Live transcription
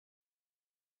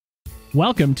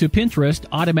Welcome to Pinterest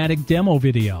Automatic Demo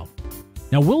Video.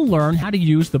 Now we'll learn how to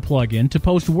use the plugin to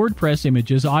post WordPress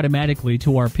images automatically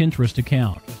to our Pinterest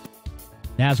account.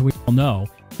 As we all know,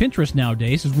 Pinterest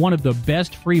nowadays is one of the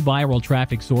best free viral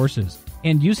traffic sources,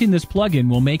 and using this plugin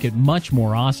will make it much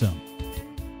more awesome.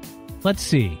 Let's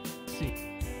see.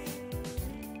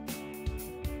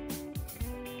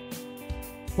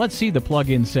 Let's see the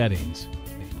plugin settings.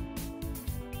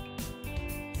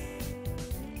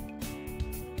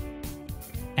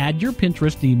 Add your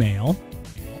Pinterest email.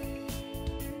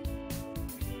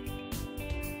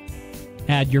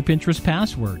 Add your Pinterest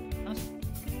password.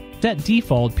 Set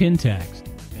default pin text.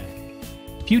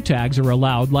 Few tags are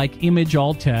allowed, like image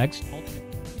alt text,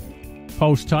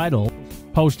 post title,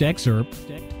 post excerpt,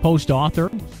 post author,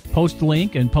 post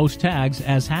link, and post tags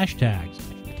as hashtags.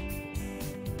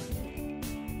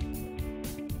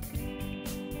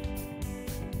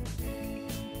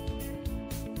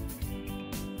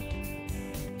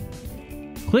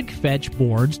 Click Fetch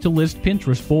Boards to list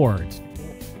Pinterest boards.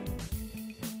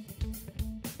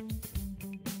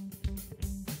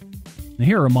 Now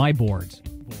here are my boards.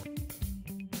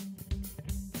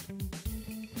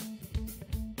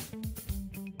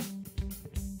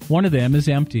 One of them is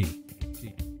empty.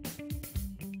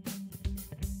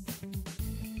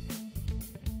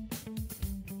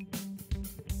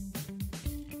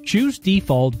 Choose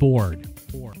Default Board.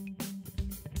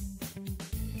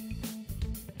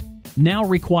 Now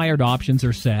required options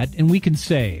are set and we can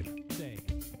save.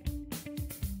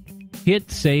 Hit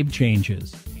Save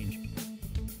Changes.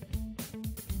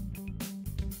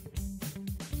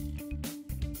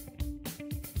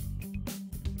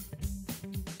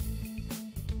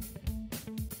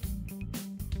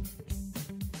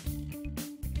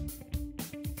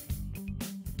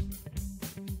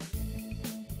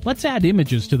 Let's add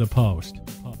images to the post.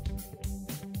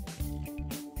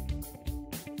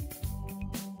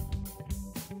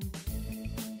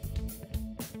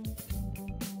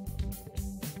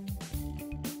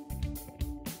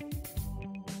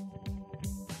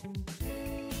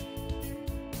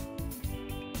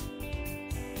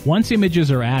 Once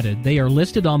images are added, they are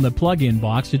listed on the plugin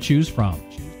box to choose from.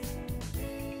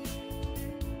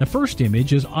 The first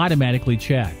image is automatically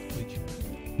checked,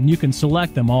 and you can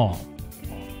select them all.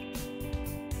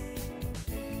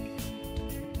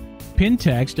 Pin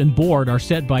text and board are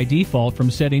set by default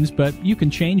from settings, but you can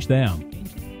change them.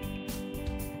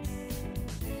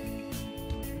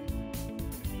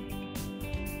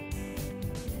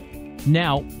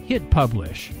 Now, hit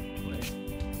Publish.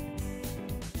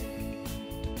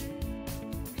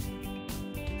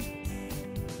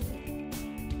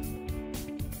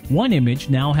 One image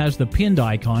now has the pinned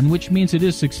icon, which means it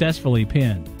is successfully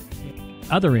pinned.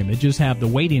 Other images have the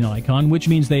waiting icon, which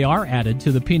means they are added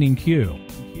to the pinning queue.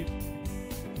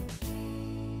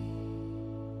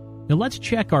 Now let's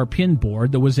check our pin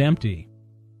board that was empty.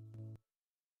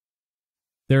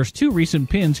 There's 2 recent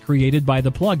pins created by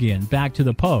the plugin back to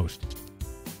the post.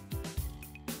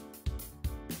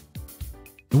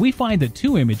 We find that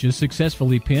 2 images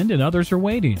successfully pinned and others are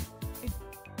waiting.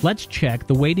 Let's check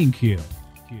the waiting queue.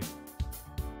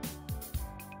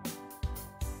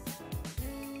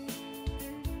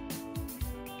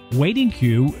 Waiting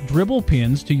queue dribble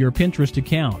pins to your Pinterest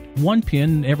account, 1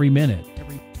 pin every minute.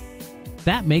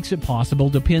 That makes it possible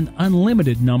to pin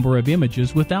unlimited number of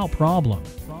images without problem.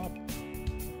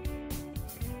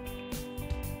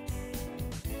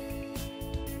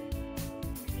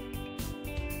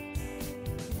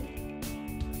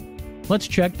 Let's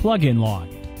check plugin log.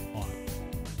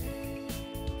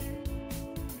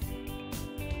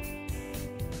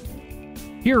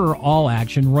 Here are all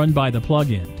action run by the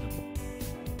plugin.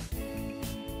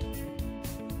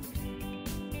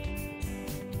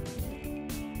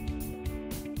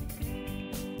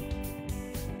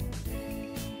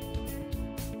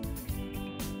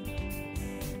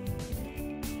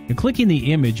 Clicking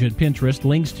the image at Pinterest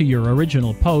links to your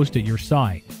original post at your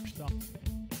site.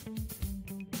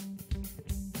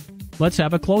 Let's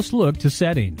have a close look to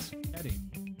settings.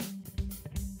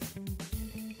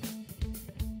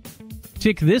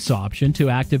 Tick this option to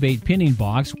activate pinning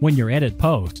box when your edit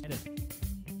post.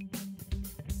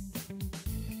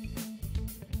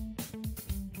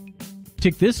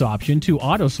 Tick this option to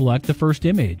auto-select the first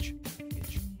image.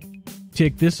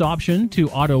 Tick this option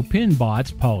to auto-pin bots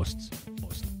posts.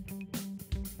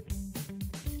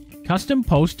 Custom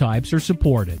post types are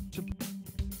supported.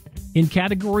 In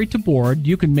category to board,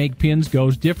 you can make pins go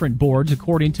different boards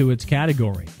according to its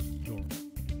category.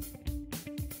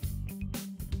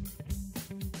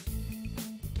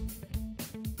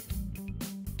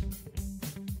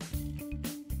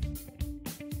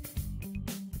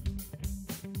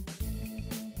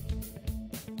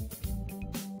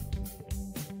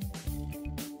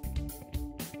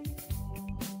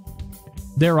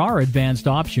 There are advanced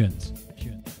options.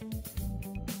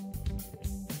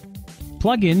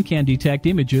 Plugin can detect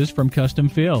images from custom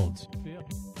fields.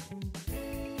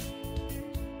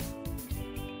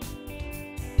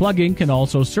 Plugin can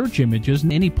also search images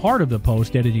in any part of the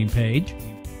post editing page.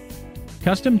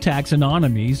 Custom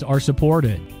taxonomies are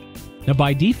supported. Now,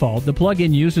 by default, the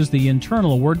plugin uses the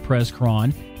internal WordPress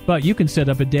cron, but you can set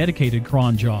up a dedicated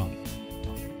cron job.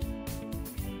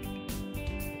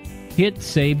 Hit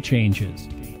Save Changes.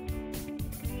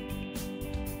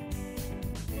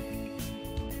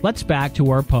 Let's back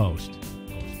to our post.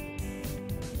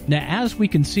 Now, as we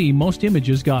can see, most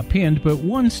images got pinned, but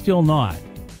one's still not.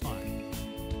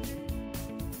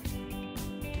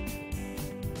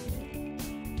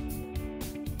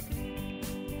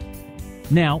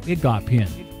 Now it got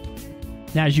pinned.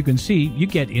 Now, as you can see, you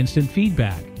get instant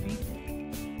feedback.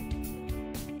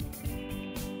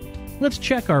 Let's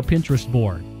check our Pinterest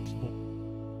board.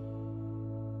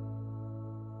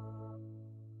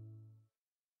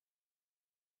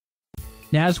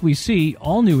 Now, as we see,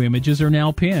 all new images are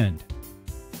now pinned.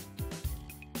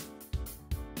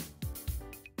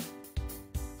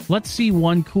 Let's see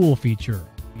one cool feature.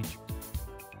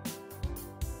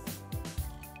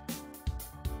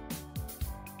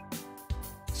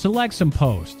 Select some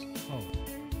posts.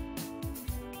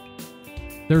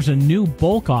 There's a new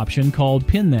bulk option called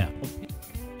Pin Them.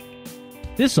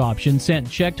 This option sent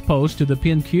checked posts to the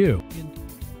pin queue,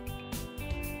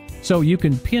 so you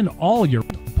can pin all your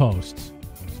posts.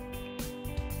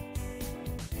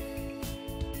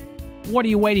 What are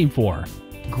you waiting for?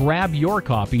 Grab your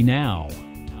copy now.